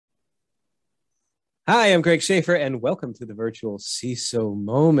Hi, I'm Greg Schaefer, and welcome to the virtual CISO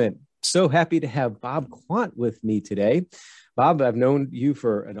moment. So happy to have Bob Quandt with me today. Bob, I've known you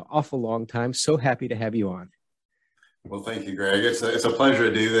for an awful long time. So happy to have you on. Well, thank you, Greg. It's a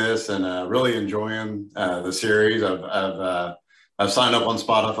pleasure to do this, and really enjoying the series. I've signed up on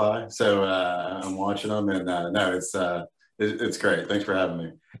Spotify, so I'm watching them, and no, it's great. Thanks for having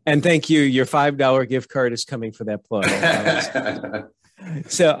me. And thank you. Your $5 gift card is coming for that plug, I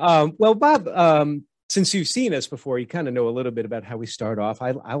promise. Well, Bob, since you've seen us before, you kind of know a little bit about how we start off.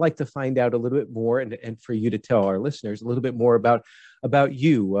 I like to find out a little bit more, and for you to tell our listeners a little bit more about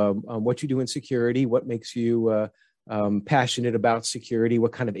you, what you do in security, what makes you passionate about security,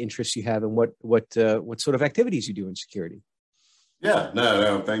 what kind of interests you have, and what sort of activities you do in security. Yeah,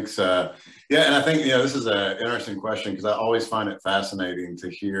 no, thanks. Yeah, and I think this is an interesting question because I always find it fascinating to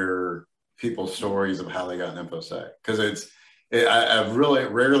hear people's stories of how they got an InfoSec because I've really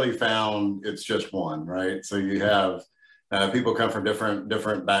rarely found it's just one, right? So you have people come from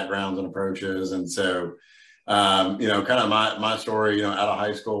different backgrounds and approaches, and so kind of my story. Out of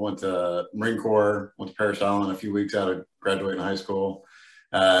high school, went to Marine Corps, went to Parris Island a few weeks out of graduating high school.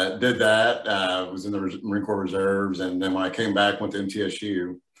 Did that. Was in the Marine Corps Reserves, and then when I came back, went to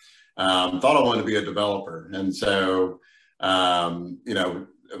MTSU. Thought I wanted to be a developer, and so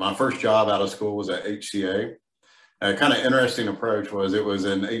my first job out of school was at HCA. A kind of interesting approach was it was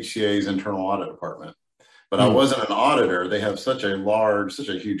in HCA's internal audit department, but I wasn't an auditor. They have such a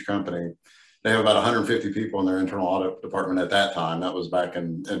huge company. They have about 150 people in their internal audit department at that time. That was back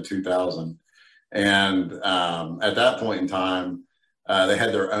in 2000. And at that point in time, they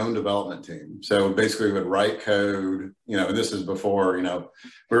had their own development team. So basically we would write code, and this is before, we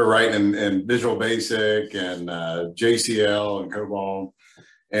were writing in Visual Basic and JCL and COBOL.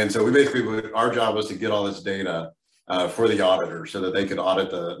 And so our job was to get all this data for the auditor so that they could audit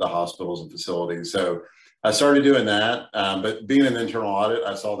the hospitals and facilities. So I started doing that, but being in internal audit,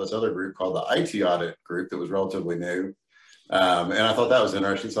 I saw this other group called the IT audit group that was relatively new. And I thought that was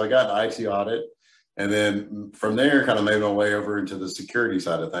interesting. So I got into IT audit, and then from there kind of made my way over into the security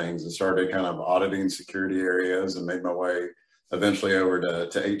side of things and started kind of auditing security areas and made my way eventually over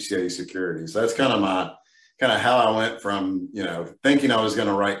to HCA security. So that's kind of how I went from, thinking I was going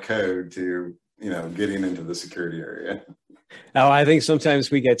to write code to, getting into the security area. Now, I think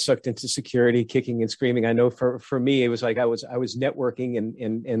sometimes we get sucked into security, kicking and screaming. I know for me, it was like I was networking,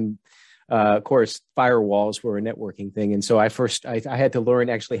 and of course, firewalls were a networking thing, and so I had to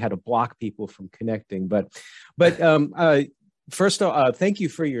learn actually how to block people from connecting. But first of all, thank you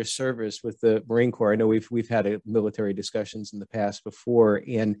for your service with the Marine Corps. I know we've had military discussions in the past before,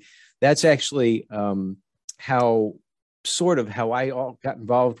 and that's actually how I got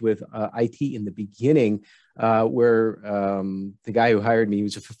involved with IT in the beginning, where the guy who hired me, he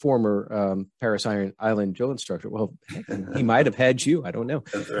was a former Parris Island drill instructor. Well, heck, he might have had you. I don't know.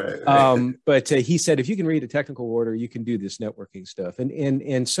 That's right. But he said, if you can read a technical order, you can do this networking stuff.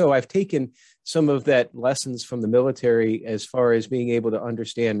 And so I've taken some of that lessons from the military as far as being able to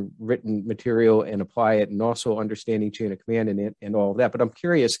understand written material and apply it, and also understanding chain of command and all of that. But I'm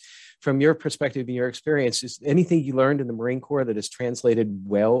curious, from your perspective and your experience, is anything you learned in the Marine Corps that is translated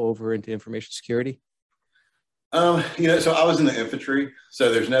well over into information security? So I was in the infantry,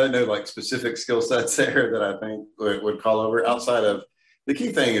 so there's no like specific skill sets there that I think would call over outside of the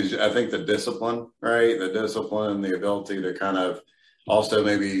key thing is I think the discipline, right? The discipline, the ability to kind of also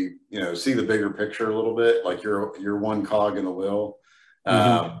maybe, see the bigger picture a little bit, like you're one cog in the wheel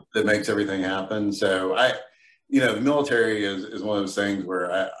that makes everything happen. So the military is one of those things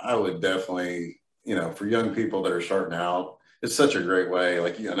where I would definitely, for young people that are starting out, it's such a great way.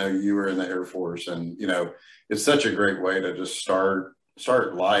 Like, I know you were in the Air Force, and, it's such a great way to just start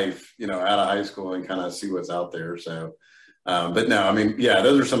life, out of high school and kind of see what's out there. So, but no, I mean, yeah,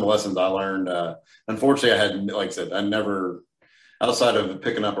 those are some lessons I learned. Unfortunately, I had, like I said, I never, outside of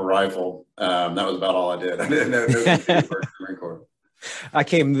picking up a rifle, that was about all I did. I didn't know no Marine Corps. I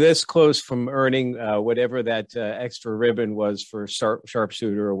came this close from earning whatever that extra ribbon was for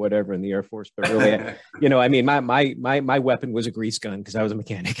sharpshooter or whatever in the Air Force. But really, I mean, my weapon was a grease gun because I was a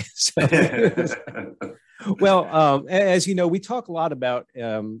mechanic. Well, as you know, we talk a lot about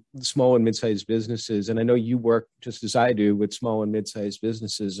small and mid-sized businesses, and I know you work just as I do with small and mid-sized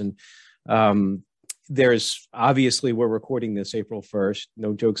businesses. And there's obviously, we're recording this April 1st.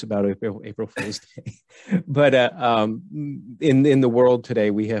 No jokes about April Fool's Day. But in the world today,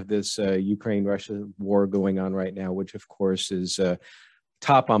 we have this Ukraine-Russia war going on right now, which of course is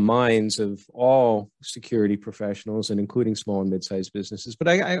top on minds of all security professionals, and including small and mid-sized businesses. But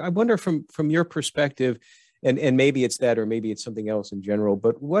I wonder from your perspective, and maybe it's that, or maybe it's something else in general.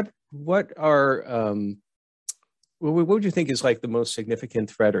 But what are what would you think is like the most significant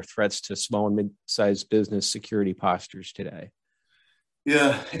threat or threats to small and mid-sized business security postures today?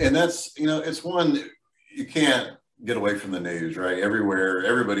 Yeah, and that's, it's one, you can't get away from the news, right? Everywhere,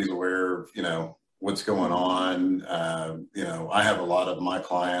 everybody's aware of, what's going on. I have a lot of my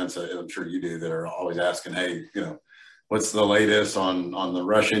clients, I'm sure you do, that are always asking, hey, what's the latest on the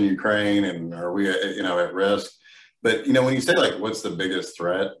Russian Ukraine, and are we, at risk? But, when you say like, what's the biggest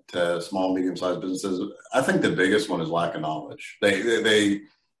threat to small, medium-sized businesses? I think the biggest one is lack of knowledge. They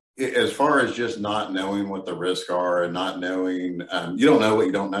as far as just not knowing what the risks are and not knowing, you don't know what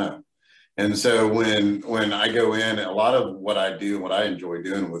you don't know. And so when I go in, a lot of what I do, what I enjoy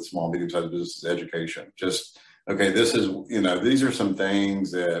doing with small, medium-sized businesses is education. Just, okay, this is, these are some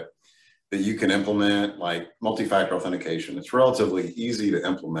things that you can implement, like multi-factor authentication. It's relatively easy to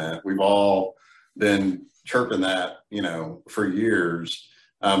implement. We've all been chirping that, for years,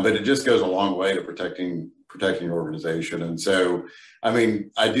 but it just goes a long way to protecting your organization. And so,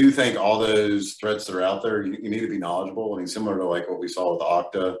 I do think all those threats that are out there, you need to be knowledgeable. Similar to like what we saw with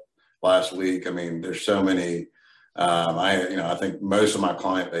Okta last week. there's so many. I think most of my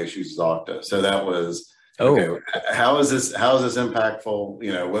client base uses Okta. So that was, okay, how is this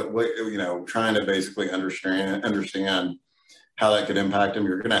impactful? What trying to basically understand how that could impact them.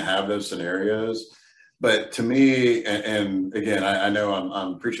 You're going to have those scenarios. But to me, and again, I know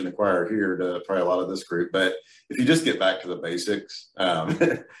I'm preaching the choir here to probably a lot of this group, but if you just get back to the basics,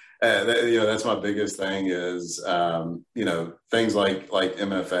 that's my biggest thing is, things like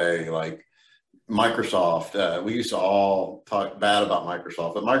MFA, like Microsoft. We used to all talk bad about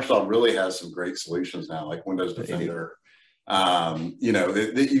Microsoft, but Microsoft really has some great solutions now, like Windows Defender,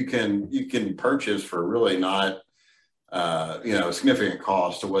 that you can purchase for really not, significant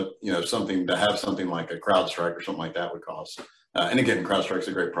cost to what, something to have something like a CrowdStrike or something like that would cost. And again, CrowdStrike's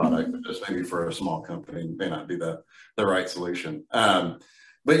a great product, but just maybe for a small company may not be the right solution.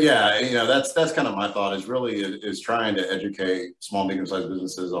 But yeah, that's kind of my thought is trying to educate small, medium-sized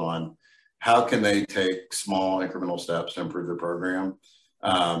businesses on how can they take small incremental steps to improve their program.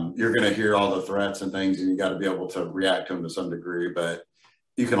 You're going to hear all the threats and things, and you got to be able to react to them to some degree, but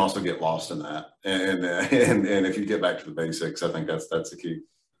you can also get lost in that. And if you get back to the basics, I think that's the key.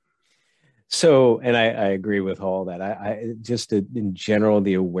 So, and I agree with all that. I just in general,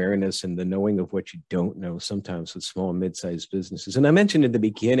 the awareness and the knowing of what you don't know sometimes with small and mid-sized businesses. And I mentioned in the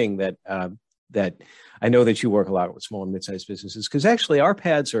beginning that I know that you work a lot with small and mid-sized businesses, because actually our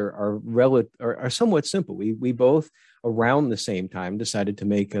paths are somewhat simple. We both around the same time decided to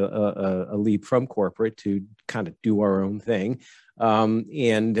make a leap from corporate to kind of do our own thing.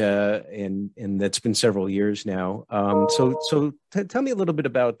 And that's been several years now. So tell me a little bit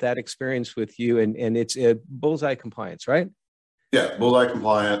about that experience with you, and it's Bullseye Compliance, right? Yeah, Bullseye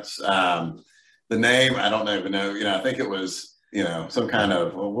Compliance. The name, I don't even know. I think it was, some kind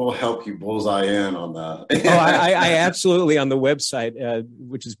of, we'll help you bullseye in on the. I absolutely, on the website,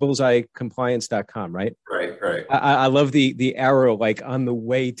 which is bullseyecompliance.com, right? Right. I love the arrow, like on the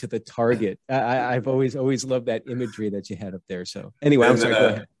way to the target. I've always loved that imagery that you had up there. So anyway, I'm sorry,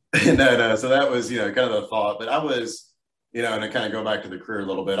 go ahead. No. So that was, kind of the thought, but I was, and I kind of go back to the career a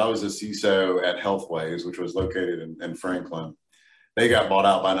little bit. I was a CISO at Healthways, which was located in Franklin. They got bought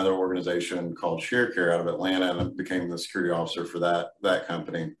out by another organization called ShareCare out of Atlanta, and I became the security officer for that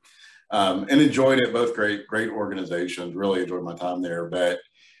company. And enjoyed it. Both great organizations. Really enjoyed my time there. But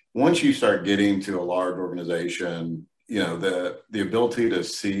once you start getting to a large organization, the ability to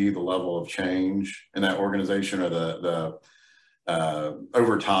see the level of change in that organization, or the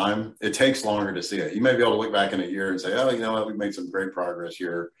over time, it takes longer to see it. You may be able to look back in a year and say, oh, you know what, we've made some great progress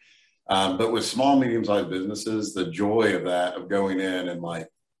here. But with small, medium-sized businesses, the joy of that, of going in and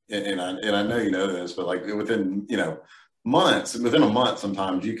I know you know this, but like within a month,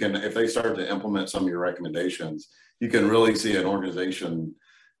 sometimes you can, if they start to implement some of your recommendations, you can really see an organization,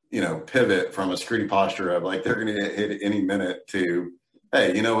 pivot from a security posture of like they're going to get hit any minute to,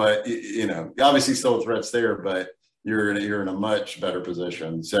 hey, you know what, obviously still threats there, but you're in a much better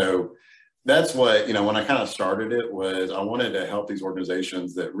position. So that's what, when I kind of started it, was I wanted to help these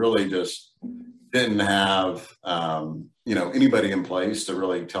organizations that really just didn't have, anybody in place to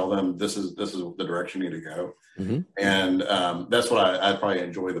really tell them this is the direction you need to go. Mm-hmm. And that's what I probably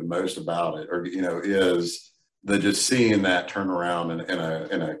enjoy the most about it, or, is the just seeing that turnaround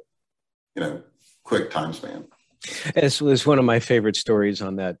in a quick time span. It was one of my favorite stories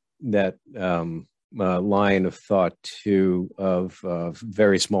on that line of thought too, of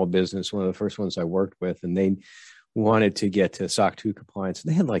very small business. One of the first ones I worked with, and they wanted to get to SOC 2 compliance.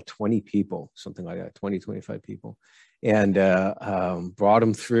 They had like 20 people, something like that, 20, 25 people, and brought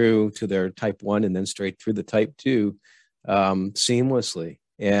them through to their type 1 and then straight through the type 2 seamlessly.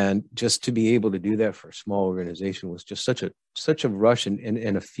 And just to be able to do that for a small organization was just such a rush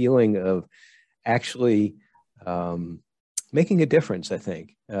and a feeling of actually making a difference. I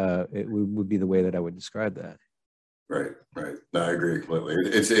think it would be the way that I would describe that. Right. No, I agree completely.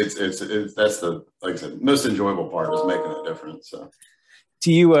 It's that's the, like I said, most enjoyable part is making a difference. So,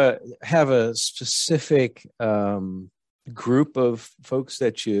 do you have a specific group of folks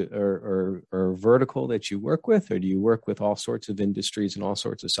that you or vertical that you work with, or do you work with all sorts of industries and all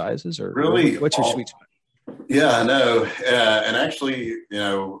sorts of sizes, or really, what's your sweet spot? Yeah, I know. And actually,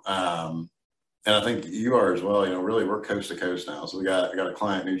 and I think you are as well, really we're coast to coast now. So I got a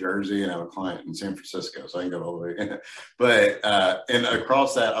client in New Jersey and I have a client in San Francisco. So I can go all the way. But, and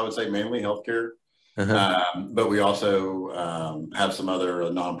across that, I would say mainly healthcare. But we also have some other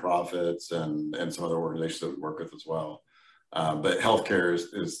nonprofits and some other organizations that we work with as well. But healthcare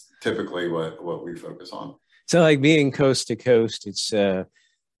is typically what we focus on. So like being coast to coast, it's,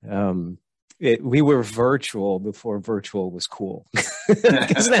 we were virtual before virtual was cool,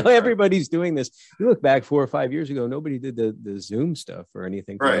 because now everybody's doing this. You look back 4 or 5 years ago, nobody did the Zoom stuff or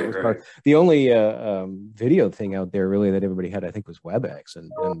anything. Right. The only video thing out there really that everybody had, I think, was WebEx.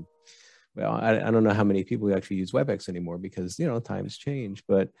 And well, I don't know how many people actually use WebEx anymore because, times change.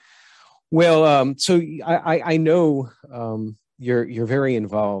 But well, so I know you're very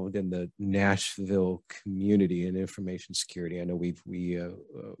involved in the Nashville community and information security. I know we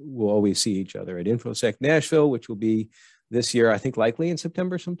will always see each other at InfoSec Nashville, which will be this year, I think, likely in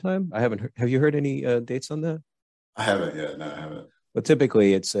September sometime. Have you heard any dates on that? I haven't yet. No, I haven't. Well,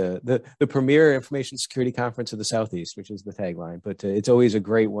 typically it's the premier information security conference of the Southeast, which is the tagline. But it's always a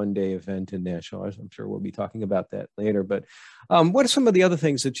great one-day event in Nashville. I'm sure we'll be talking about that later. But what are some of the other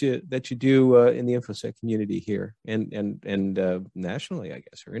things that you do in the InfoSec community here and nationally, I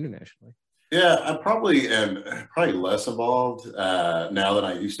guess, or internationally? Yeah, I probably am less involved now than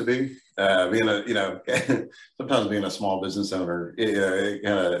I used to be. Sometimes being a small business owner,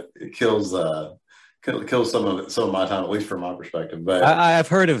 it kills some of my time, at least from my perspective. But I've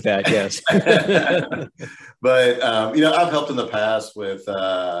heard of that, yes. But I've helped in the past with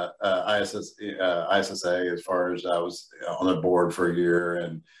ISSA as far as I was on the board for a year,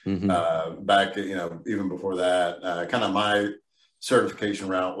 and back even before that, kind of my certification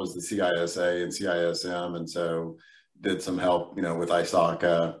route was the CISA and CISM, and so did some help with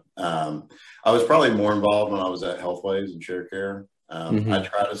ISACA. I was probably more involved when I was at Healthways and ShareCare. I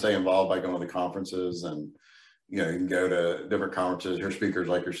try to stay involved by going to conferences, and you can go to different conferences, hear speakers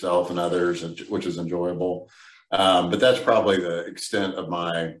like yourself and others, which is enjoyable. But that's probably the extent of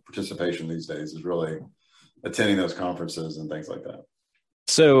my participation these days, is really attending those conferences and things like that.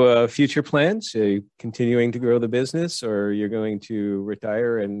 So future plans, are you continuing to grow the business, or you're going to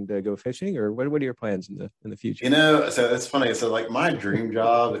retire and go fishing, or what are your plans in the future? So it's funny. So like my dream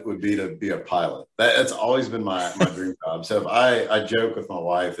job would be to be a pilot. That's always been my dream job. So if I joke with my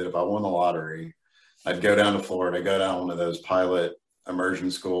wife that if I won the lottery, I'd go down to Florida, go down one of those pilot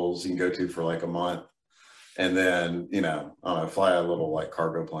immersion schools you can go to for like a month. And then, I don't know, fly a little like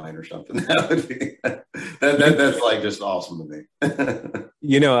cargo plane or something. That would be, that's like just awesome to me.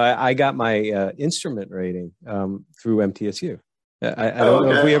 I got my instrument rating through MTSU. I don't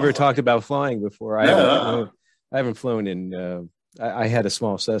know if we ever talked about flying before. I haven't flown in. I had a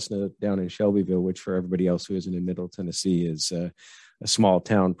small Cessna down in Shelbyville, which for everybody else who isn't in Middle Tennessee is a small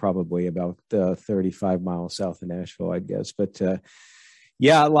town, probably about 35 miles south of Nashville, I guess. But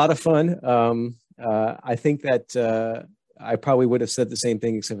yeah, a lot of fun. I think that I probably would have said the same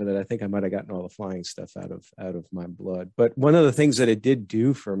thing, except for that I think I might have gotten all the flying stuff out of my blood. But one of the things that it did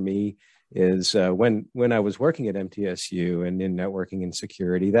do for me is when I was working at MTSU and in networking and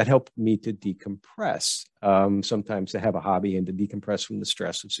security, that helped me to decompress, sometimes to have a hobby and to decompress from the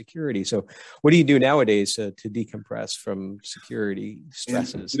stress of security. So what do you do nowadays to decompress from security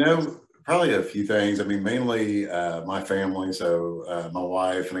stresses? Probably a few things. I mean, mainly my family. So my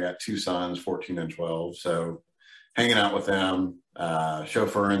wife, and I got 2 sons, 14 and 12. So hanging out with them,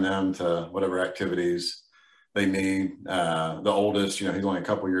 chauffeuring them to whatever activities they need. The oldest, he's only a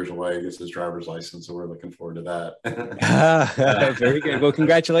couple years away, gets his driver's license. So we're looking forward to that. Very good. Well,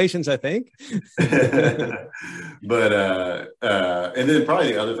 congratulations, I think. But, and then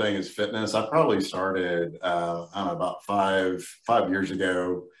probably the other thing is fitness. I probably started, I don't know, about five years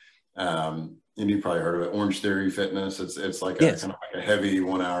ago. And you probably heard of it, Orange Theory Fitness. It's like yes. Kind of like a heavy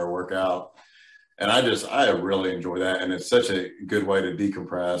 1-hour workout. And I really enjoy that. And it's such a good way to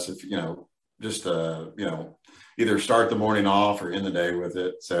decompress. If, just, either start the morning off or end the day with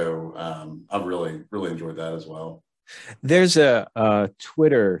it. So I've really, really enjoyed that as well. There's a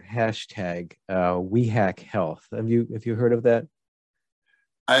Twitter hashtag, We Hack Health. Have you heard of that?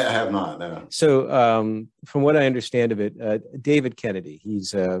 I have not. No. So, from what I understand of it, David Kennedy,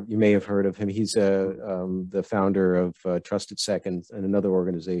 he's you may have heard of him. He's the founder of Trusted Seconds and another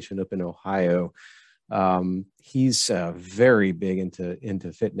organization up in Ohio. He's very big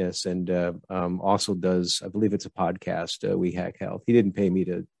into fitness and also does, I believe it's a podcast, We Hack Health. He didn't pay me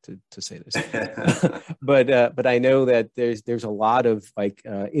to say this, but I know that there's a lot of like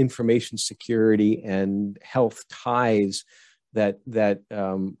information security and health ties that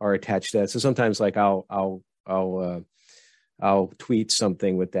are attached to that. So sometimes like I'll tweet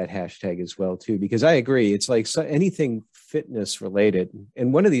something with that hashtag as well too, because I agree. It's like anything fitness related.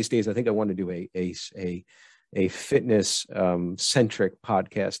 And one of these days, I think I want to do a fitness centric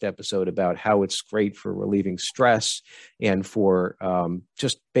podcast episode about how it's great for relieving stress and for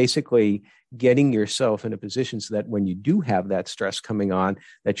just basically getting yourself in a position so that when you do have that stress coming on,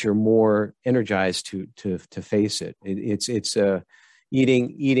 that you're more energized to face it. It's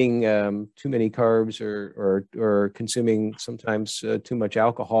eating too many carbs or consuming sometimes too much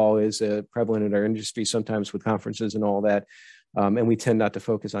alcohol is prevalent in our industry sometimes with conferences and all that. And we tend not to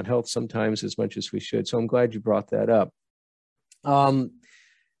focus on health sometimes as much as we should. So I'm glad you brought that up.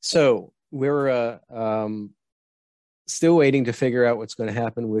 So we're still waiting to figure out what's going to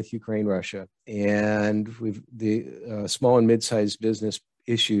happen with Ukraine, Russia, and the small and mid-sized business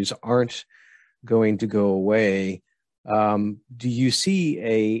issues aren't going to go away. Do you see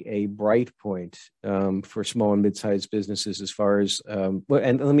a bright point for small and mid-sized businesses as far as and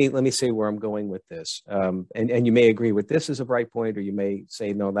let me say where I'm going with this, and you may agree with this as a bright point, or you may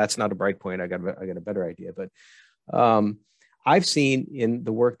say no, that's not a bright point. I got a better idea, but I've seen in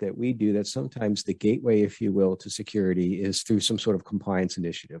the work that we do that sometimes the gateway, if you will, to security is through some sort of compliance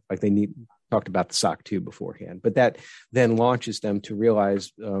initiative. Like talked about the SOC 2 beforehand, but that then launches them to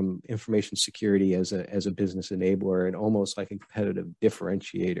realize information security as a business enabler and almost like a competitive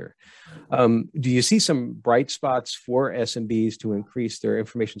differentiator. Do you see some bright spots for SMBs to increase their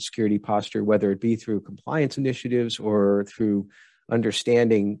information security posture, whether it be through compliance initiatives or through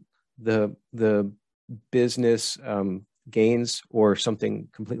understanding the business gains or something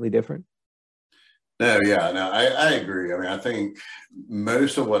completely different? No, I agree. I mean, I think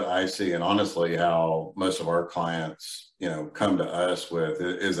most of what I see, and honestly, how most of our clients, come to us with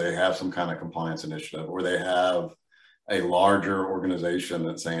is they have some kind of compliance initiative, or they have a larger organization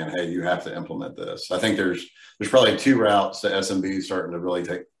that's saying, "Hey, you have to implement this." I think there's probably two routes to SMB starting to really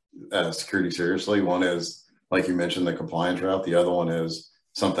take security seriously. One is, like you mentioned, the compliance route. The other one is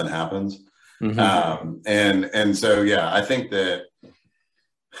something happens. Mm-hmm. And so, I think that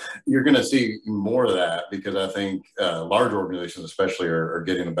you're going to see more of that because I think large organizations especially are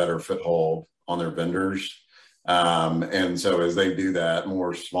getting a better foothold on their vendors. And so as they do that,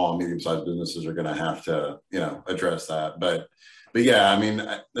 more small and medium-sized businesses are going to have to, address that. But I mean,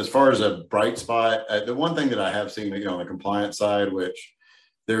 as far as a bright spot, the one thing that I have seen, on the compliance side, which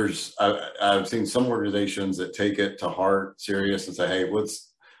I've seen some organizations that take it to heart, serious, and say, "Hey,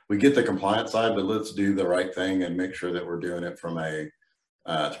 we get the compliance side, but let's do the right thing and make sure that we're doing it from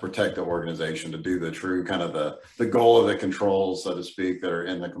to protect the organization, to do the true kind of the goal of the controls, so to speak, that are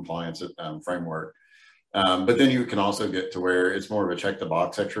in the compliance framework." But then you can also get to where it's more of a check the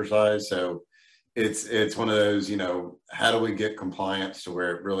box exercise. So it's one of those, how do we get compliance to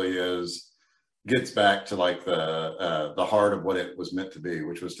where it really gets back to like the heart of what it was meant to be,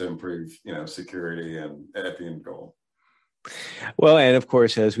 which was to improve, security and at the end goal. Well, and of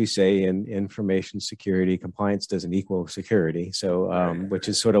course, as we say in information security, compliance doesn't equal security. So, which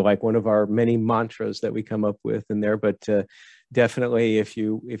is sort of like one of our many mantras that we come up with in there. But definitely, if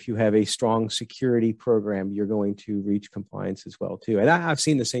you have a strong security program, you're going to reach compliance as well too. And I've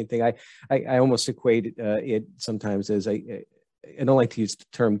seen the same thing. I almost equate it sometimes as I don't like to use the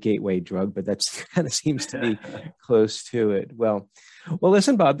term gateway drug, but that kind of seems to be close to it. Well,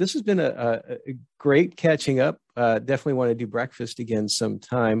 listen, Bob, this has been a great catching up. Definitely want to do breakfast again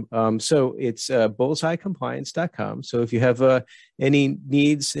sometime. So it's bullseyecompliance.com. So if you have any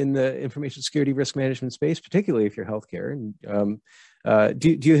needs in the information security risk management space, particularly if you're healthcare, and do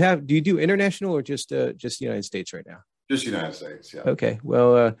you do international or just the United States right now? Just United States, yeah. Okay,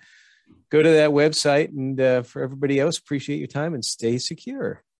 well, go to that website, and for everybody else, appreciate your time and stay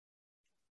secure.